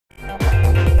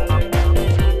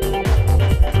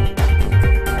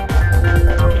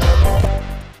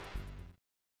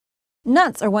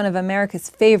Nuts are one of America's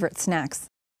favorite snacks.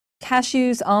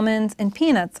 Cashews, almonds, and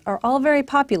peanuts are all very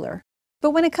popular.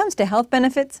 But when it comes to health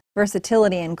benefits,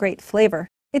 versatility, and great flavor,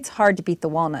 it's hard to beat the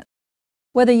walnut.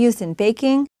 Whether used in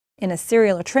baking, in a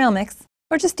cereal or trail mix,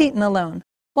 or just eaten alone,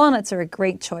 walnuts are a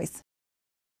great choice.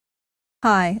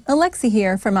 Hi, Alexi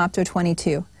here from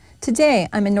Opto22. Today,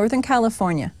 I'm in Northern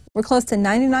California, where close to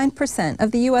 99%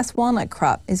 of the U.S. walnut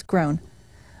crop is grown.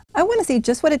 I want to see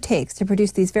just what it takes to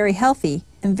produce these very healthy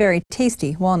and very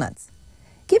tasty walnuts.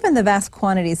 Given the vast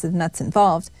quantities of nuts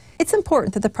involved, it's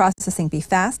important that the processing be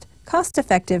fast,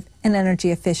 cost-effective, and energy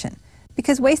efficient,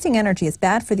 because wasting energy is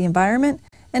bad for the environment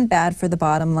and bad for the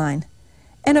bottom line.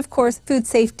 And of course, food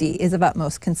safety is of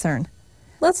utmost concern.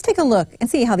 Let's take a look and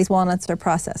see how these walnuts are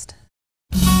processed.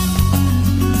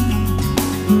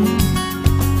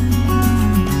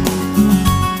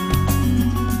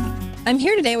 I'm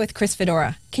here today with Chris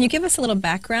Fedora. Can you give us a little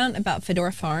background about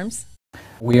Fedora Farms?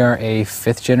 We are a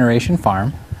fifth-generation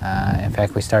farm. In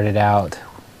fact, we started out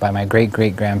by my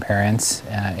great-great-grandparents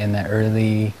in the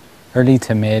early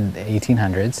to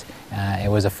mid-1800s. It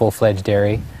was a full-fledged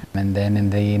dairy, and then in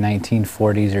the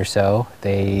 1940s or so,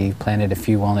 they planted a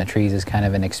few walnut trees as kind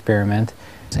of an experiment,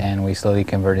 and we slowly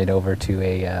converted over to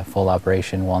a full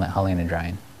operation walnut hulling and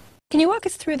drying. Can you walk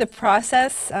us through the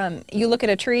process? You look at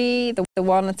a tree, the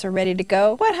walnuts are ready to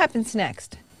go. What happens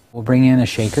next? We'll bring in a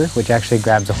shaker, which actually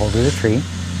grabs a hold of the tree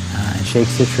and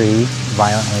shakes the tree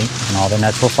violently, and all the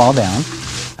nuts will fall down.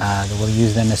 We'll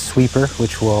use then a sweeper,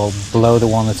 which will blow the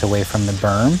walnuts away from the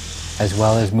berm, as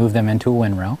well as move them into a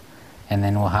windrow. And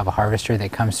then we'll have a harvester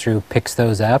that comes through, picks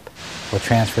those up, we'll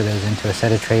transfer those into a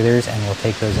set of trailers, and we'll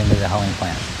take those into the hulling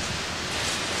plant.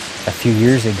 A few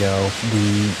years ago,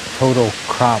 the total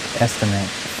crop estimate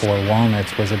for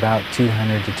walnuts was about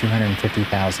 200 to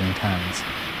 250,000 tons.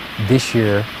 This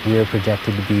year, we are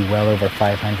projected to be well over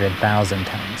 500,000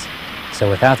 tons. So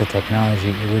without the technology,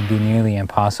 it would be nearly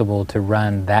impossible to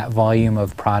run that volume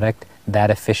of product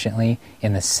that efficiently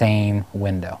in the same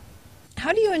window.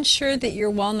 How do you ensure that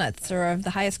your walnuts are of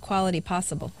the highest quality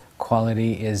possible?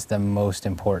 Quality is the most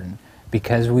important.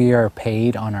 Because we are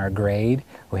paid on our grade,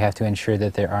 we have to ensure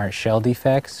that there aren't shell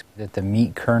defects, that the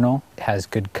meat kernel has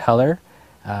good color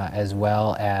as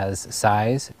well as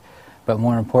size. But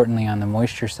more importantly, on the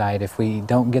moisture side, if we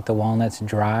don't get the walnuts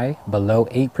dry below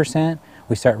 8%,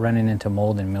 we start running into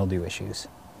mold and mildew issues.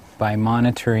 By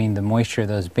monitoring the moisture of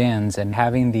those bins and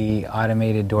having the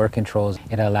automated door controls,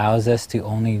 it allows us to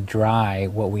only dry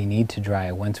what we need to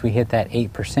dry. Once we hit that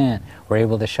 8%, we're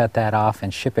able to shut that off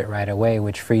and ship it right away,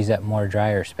 which frees up more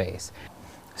dryer space.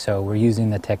 So we're using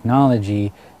the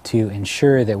technology to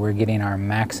ensure that we're getting our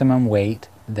maximum weight,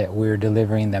 that we're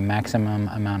delivering the maximum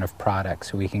amount of product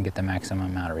so we can get the maximum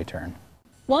amount of return.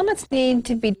 Walnuts need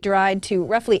to be dried to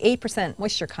roughly 8%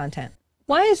 moisture content.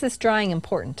 Why is this drying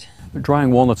important?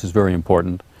 Drying walnuts is very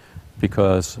important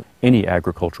because any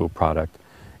agricultural product,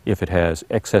 if it has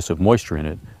excessive moisture in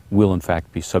it, will in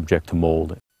fact be subject to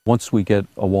mold. Once we get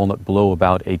a walnut below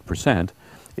about 8%,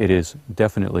 it is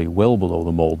definitely well below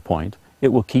the mold point. It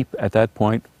will keep at that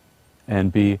point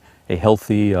and be a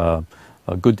healthy, a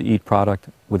good-to-eat product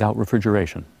without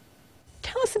refrigeration.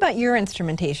 Tell us about your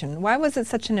instrumentation. Why was it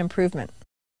such an improvement?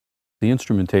 The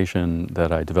instrumentation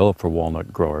that I developed for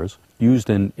walnut growers used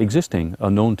an existing,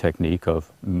 a known technique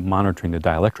of monitoring the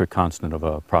dielectric constant of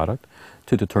a product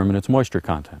to determine its moisture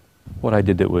content. What I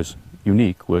did that was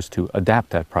unique was to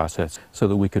adapt that process so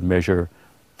that we could measure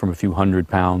from a few hundred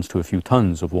pounds to a few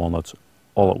tons of walnuts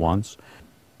all at once.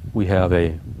 We have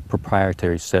a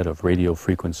proprietary set of radio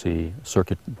frequency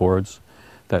circuit boards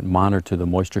that monitor the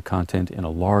moisture content in a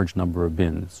large number of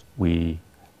bins. We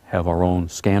have our own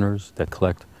scanners that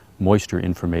collect moisture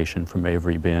information from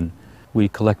every bin. We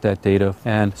collect that data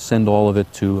and send all of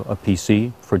it to a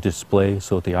PC for display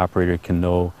so that the operator can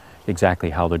know exactly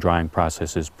how the drying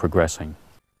process is progressing.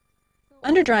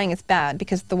 Under-drying is bad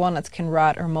because the walnuts can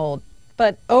rot or mold,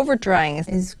 but over-drying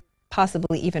is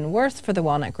possibly even worse for the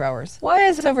walnut growers. Why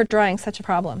is over-drying such a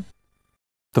problem?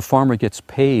 The farmer gets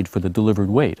paid for the delivered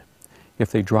weight.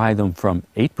 If they dry them from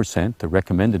 8%, the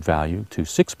recommended value, to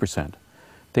 6%,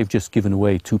 they've just given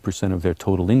away 2% of their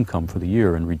total income for the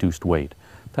year in reduced weight.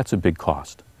 That's a big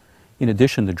cost. In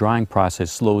addition, the drying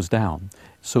process slows down.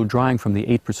 So drying from the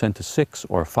 8% to 6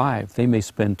 or 5, they may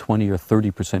spend 20 or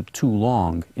 30% too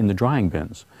long in the drying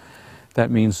bins.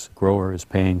 That means the grower is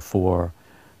paying for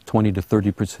 20 to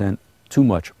 30% too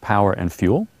much power and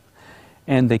fuel,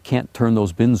 and they can't turn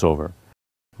those bins over.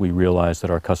 We realized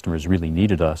that our customers really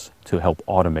needed us to help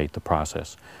automate the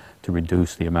process, to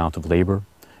reduce the amount of labor,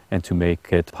 and to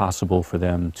make it possible for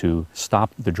them to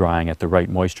stop the drying at the right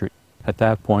moisture. At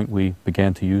that point, we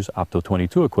began to use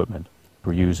Opto22 equipment.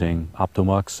 We're using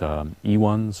Optomux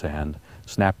E1s and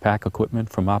snap pack equipment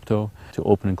from Opto to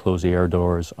open and close the air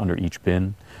doors under each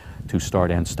bin, to start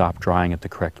and stop drying at the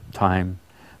correct time,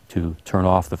 to turn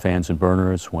off the fans and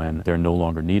burners when they're no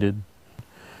longer needed.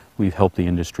 We've helped the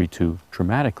industry to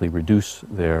dramatically reduce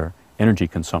their energy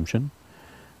consumption.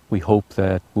 We hope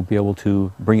that we'll be able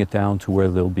to bring it down to where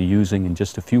they'll be using in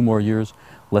just a few more years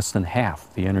less than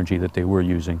half the energy that they were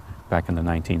using back in the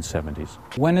 1970s.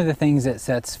 One of the things that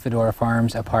sets Fedora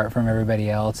Farms apart from everybody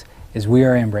else is we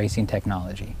are embracing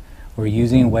technology. We're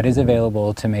using what is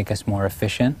available to make us more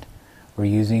efficient. We're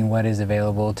using what is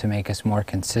available to make us more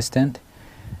consistent.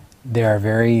 There are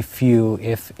very few,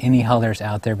 if any, haulers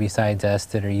out there besides us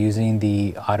that are using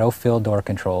the auto-fill door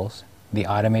controls, the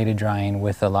automated drying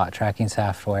with the lot tracking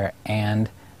software, and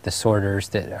the sorters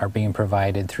that are being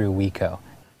provided through WECO.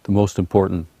 The most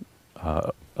important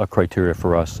criteria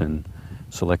for us in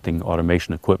selecting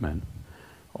automation equipment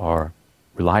are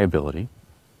reliability,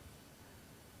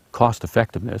 cost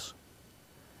effectiveness,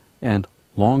 and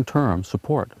long-term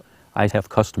support. I have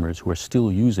customers who are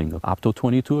still using Opto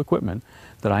 22 equipment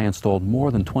that I installed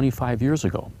more than 25 years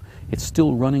ago. It's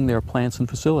still running their plants and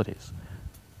facilities.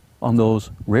 On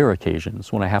those rare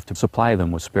occasions when I have to supply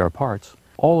them with spare parts,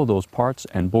 all of those parts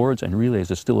and boards and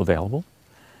relays are still available.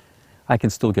 I can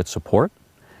still get support.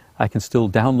 I can still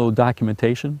download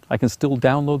documentation. I can still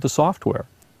download the software.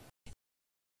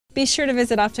 Be sure to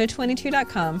visit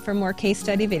Auto22.com for more case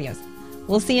study videos.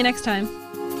 We'll see you next time.